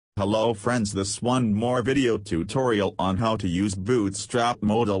Hello friends, this one more video tutorial on how to use Bootstrap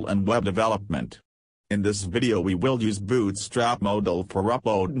Modal and web development. In this video we will use Bootstrap Modal for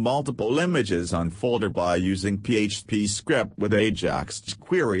upload multiple images on folder by using PHP script with Ajax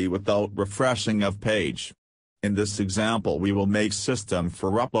Jquery without refreshing of page. In this example we will make system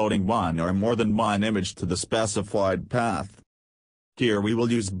for uploading one or more than one image to the specified path. Here we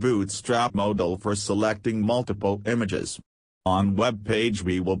will use Bootstrap Modal for selecting multiple images. On Webpage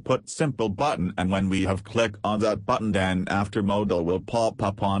we will put simple button, and when we have clicked on that button then after Modal will pop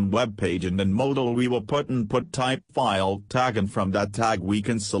up on Webpage, and in Modal we will put input type file tag, and from that tag we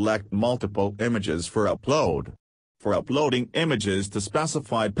can select multiple images for upload. For uploading images to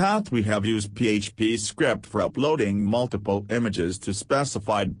specified path we have used PHP script for uploading multiple images to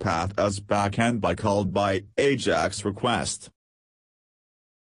specified path as backend by called by Ajax Request.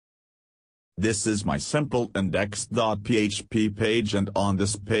 This is my simple index.php page, and on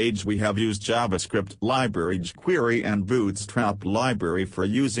this page we have used JavaScript library Jquery and Bootstrap library for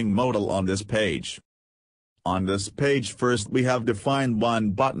using Modal on this page. On this page first we have defined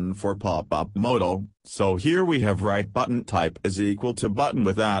one button for pop-up Modal, so here we have write button type is equal to button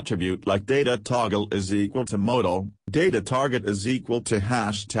with attribute like data toggle is equal to Modal, data target is equal to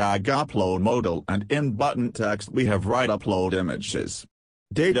hashtag upload Modal, and in button text we have write upload images.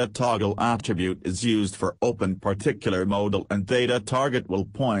 Data toggle attribute is used for open particular Modal, and data target will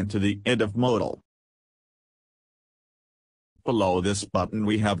point to the end of Modal. Below this button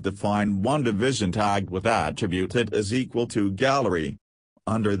we have defined one division tag with attribute it is equal to gallery.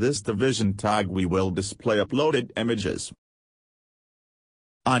 Under this division tag we will display uploaded images.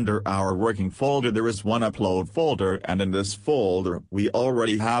 Under our working folder there is one upload folder, and in this folder we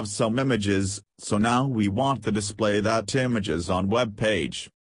already have some images, so now we want to display that images on web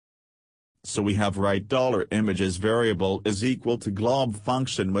page. So we have write $images variable is equal to glob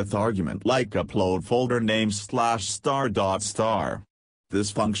function with argument like upload folder name /star.star.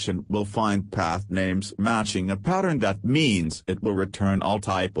 This function will find path names matching a pattern, that means it will return all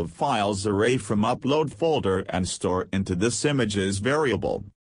type of files array from upload folder and store into this images variable.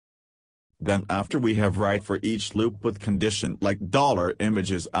 Then after we have write for each loop with condition like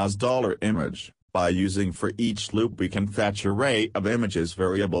 $images as $image. By using for each loop we can fetch array of images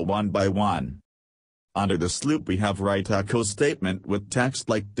variable one by one. Under this loop we have write echo statement with text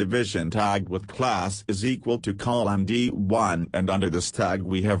like division tag with class is equal to column D1, and under this tag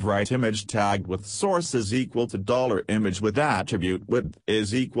we have write image tag with source is equal to $image with attribute width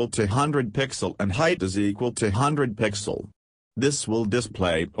is equal to 100 pixel and height is equal to 100 pixel. This will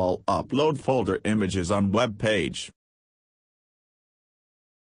display all upload folder images on web page.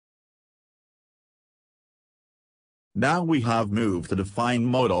 Now we have moved to define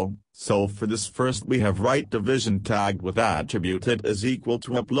Modal, so for this first we have write division tag with attribute it is equal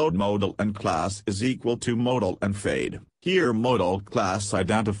to upload Modal and class is equal to Modal and fade. Here Modal class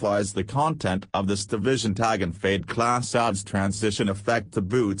identifies the content of this division tag, and fade class adds transition effect to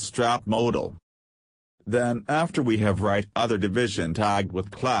Bootstrap Modal. Then after we have write other division tag with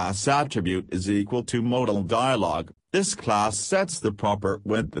class attribute is equal to Modal dialog, this class sets the proper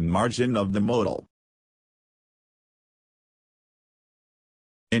width and margin of the Modal.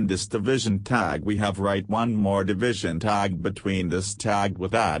 In this division tag we have write one more division tag between this tag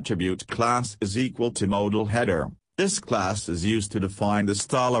with attribute class is equal to Modal header. This class is used to define the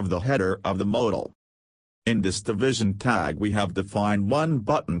style of the header of the Modal. In this division tag we have defined one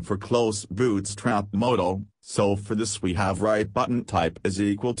button for close Bootstrap Modal, so for this we have write button type is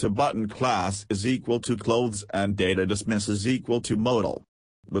equal to button class is equal to clothes and data dismiss is equal to Modal.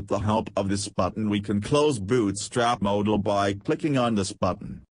 With the help of this button we can close Bootstrap Modal by clicking on this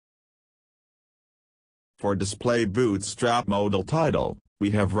button. For display Bootstrap Modal title,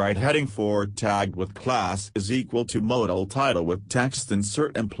 we have write heading for tag with class is equal to Modal title with text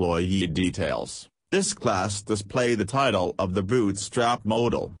insert employee details. This class display the title of the Bootstrap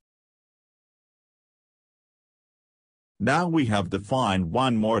Modal. Now we have defined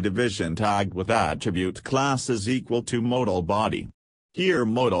one more division tag with attribute class is equal to Modal body. Here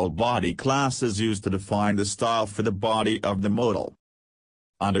Modal body class is used to define the style for the body of the Modal.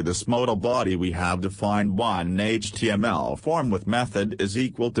 Under this Modal body we have defined one HTML form with method is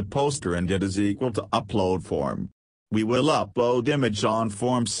equal to poster and it is equal to upload form. We will upload image on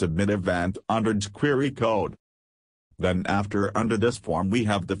form submit event under Jquery code. Then after under this form we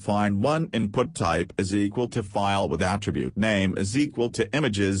have defined one input type is equal to file with attribute name is equal to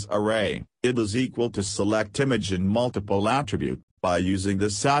images array. It is equal to select image in multiple attribute. By using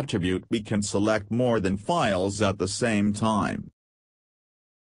this attribute we can select more than files at the same time.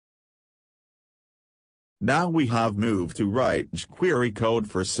 Now we have moved to write Jquery code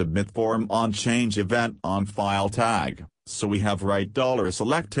for submit form on change event on file tag, so we have write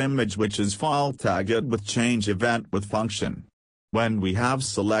 $select image which is file tagged with change event with function. When we have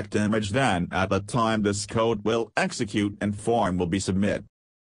select image, then at the time this code will execute and form will be submit.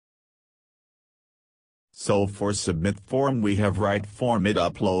 So for submit form we have write form it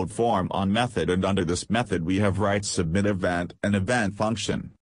upload form on method, and under this method we have write submit event and event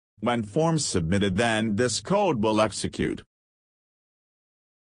function. When form submitted, then this code will execute.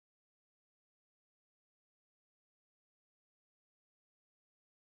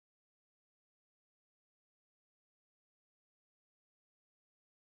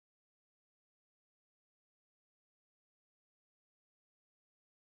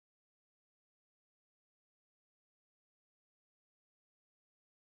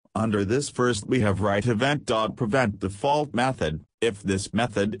 Under this first we have write event.prevent default method. If this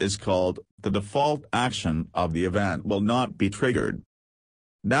method is called, the default action of the event will not be triggered.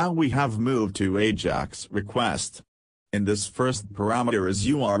 Now we have moved to Ajax Request. In this first parameter is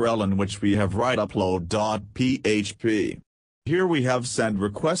URL, in which we have write upload.php. Here we have send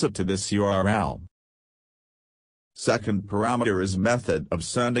request to this URL. Second parameter is method of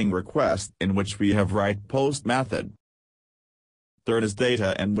sending request, in which we have write post method. Third is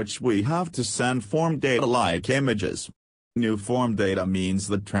data, in which we have to send form data like images. New form data means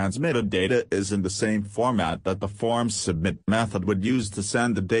the transmitted data is in the same format that the form submit method would use to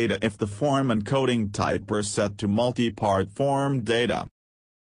send the data if the form encoding type were set to multi-part form data.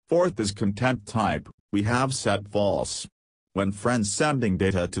 Fourth is content type, we have set false. When friends sending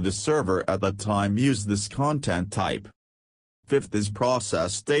data to the server at the time use this content type. Fifth is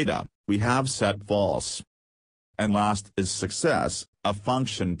process data, we have set false. And last is success, a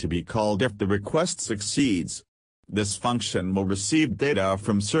function to be called if the request succeeds. This function will receive data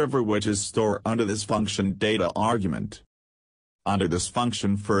from server which is stored under this function data argument. Under this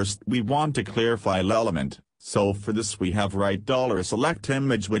function first we want to clear file element, so for this we have write $select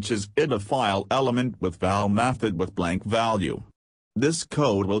image which is a file element with val method with blank value. This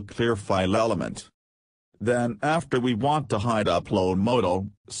code will clear file element. Then after we want to hide upload modal,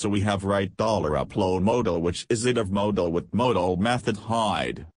 so we have write $upload modal which is of modal with modal method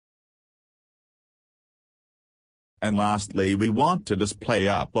hide. And lastly we want to display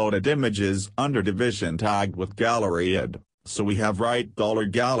uploaded images under division tag with gallery id, so we have write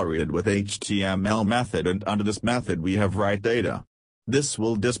 $gallery id with HTML method, and under this method we have write data. This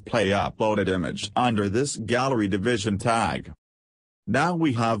will display uploaded image under this gallery division tag. Now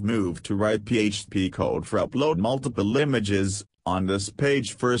we have moved to write PHP code for upload multiple images. On this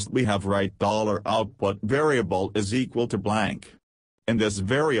page first we have write $output variable is equal to blank. In this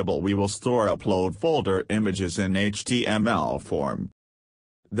variable we will store upload folder images in HTML form.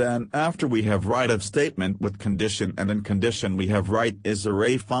 Then after we have write if statement with condition, and in condition we have write is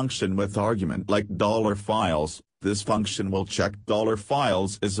array function with argument like $files. This function will check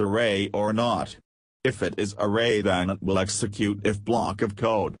 $files is array or not. If it is array, then it will execute if block of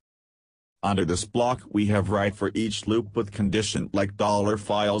code. Under this block we have write for each loop with condition like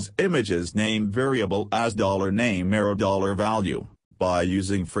 $files images name variable as $name arrow $value. By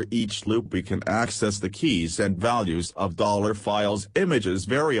using for each loop we can access the keys and values of $files images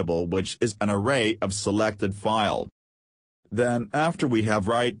variable, which is an array of selected file. Then after we have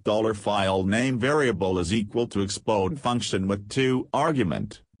write $file name variable is equal to explode function with two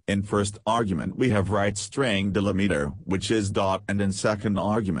argument. In first argument we have write string delimiter which is dot, and in second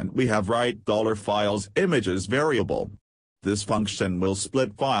argument we have write $files images variable. This function will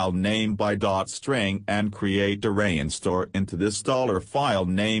split file name by .string and create array and store into this $file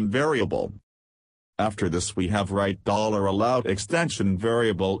name variable. After this we have write $allowed extension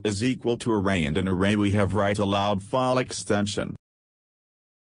variable is equal to array, and in array we have write allowed file extension.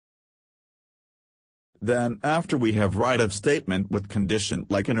 Then after we have write if statement with condition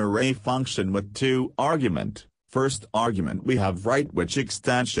like an array function with two argument. First argument we have write which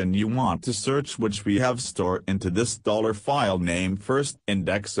extension you want to search, which we have stored into this $file name first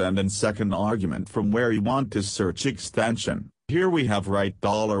index, and in second argument from where you want to search extension. Here we have write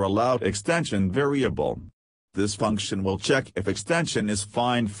 $allowed extension variable. This function will check if extension is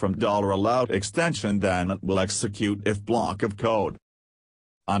find from $allowed extension, then it will execute if block of code.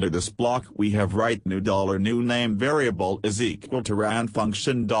 Under this block we have write new name variable is equal to ran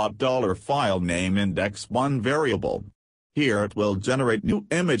function $file name index 1 variable. Here it will generate new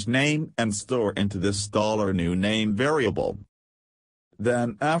image name and store into this new name variable.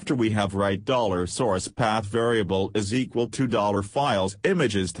 Then after we have write $source path variable is equal to $files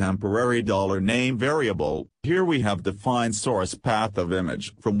images temporary $name variable. Here we have defined source path of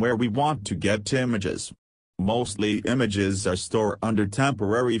image from where we want to get images. Mostly images are stored under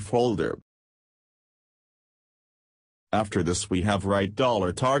temporary folder. After this we have write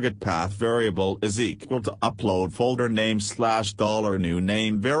 $target path variable is equal to upload folder name / new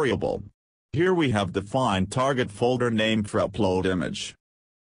name variable. Here we have defined target folder name for upload image.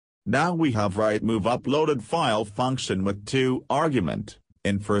 Now we have write move uploaded file function with 2 argument.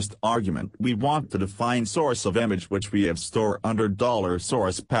 In first argument we want to define source of image which we have stored under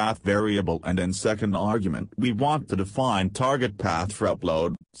 $source path variable, and in second argument we want to define target path for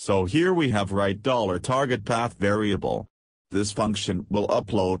upload, so here we have write $target path variable. This function will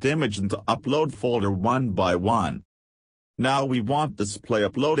upload image into upload folder one by one. Now we want display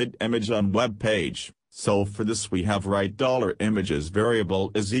uploaded image on web page. So for this we have write $images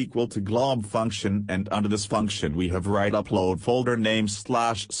variable is equal to glob function, and under this function we have write upload folder name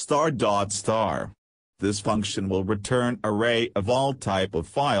 /star. This function will return array of all type of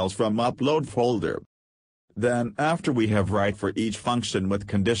files from upload folder. Then after we have write for each function with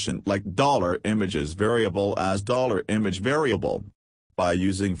condition like $images variable as $image variable. By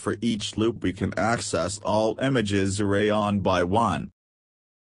using for each loop we can access all images array on by one.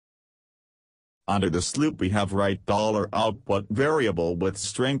 Under this loop we have write $output variable with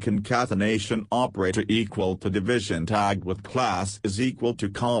string concatenation operator equal to division tag with class is equal to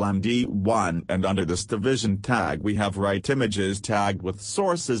column D1, and under this division tag we have write images tag with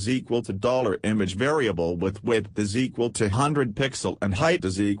source is equal to $image variable with width is equal to 100 pixel and height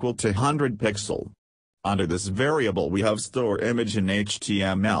is equal to 100 pixel. Under this variable we have store image in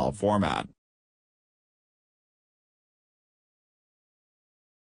HTML format.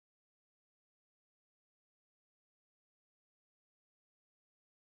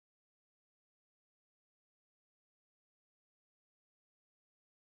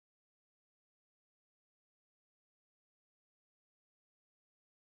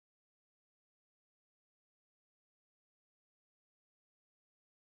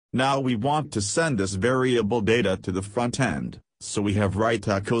 Now we want to send this variable data to the front end, so we have write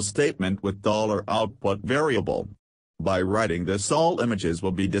echo statement with $output variable. By writing this all images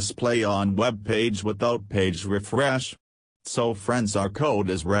will be displayed on web page without page refresh. So friends, our code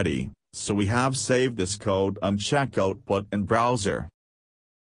is ready, so we have saved this code and check output in browser.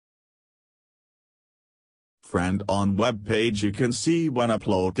 Friend, on web page you can see one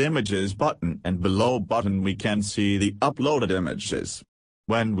upload images button, and below button we can see the uploaded images.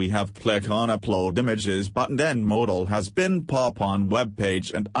 When we have click on upload images button, then Modal has been pop on web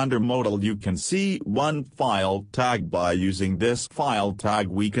page, and under Modal you can see one file tag. By using this file tag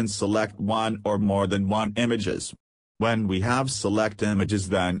we can select one or more than one images. When we have select images,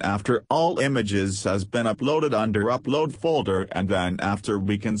 then after all images has been uploaded under upload folder, and then after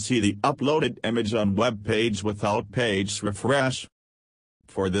we can see the uploaded image on web page without page refresh.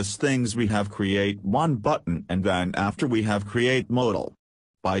 For this things we have create one button, and then after we have create Modal.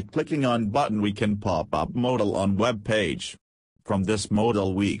 By clicking on button we can pop up Modal on web page. From this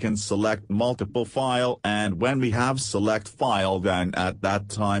Modal we can select multiple file, and when we have select file, then at that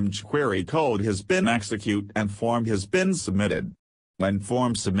time Jquery code has been execute and form has been submitted. When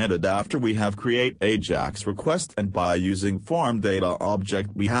form submitted, after we have create Ajax request, and by using form data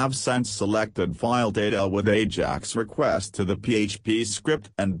object we have sent selected file data with Ajax request to the PHP script,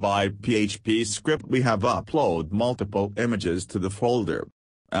 and by PHP script we have upload multiple images to the folder.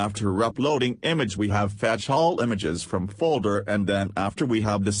 After uploading image we have fetch all images from folder, and then after we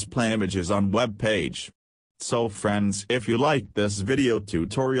have display images on web page. So friends, if you like this video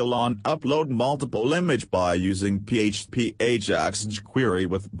tutorial on upload multiple image by using PHP Ajax Jquery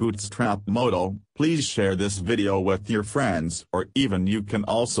with Bootstrap Modal, please share this video with your friends, or even you can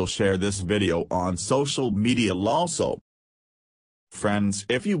also share this video on social media also. Friends,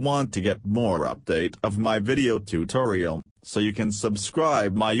 if you want to get more update of my video tutorial, so you can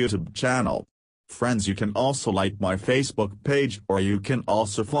subscribe my YouTube channel. Friends, you can also like my Facebook page, or you can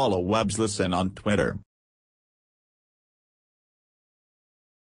also follow Webs Listen on Twitter.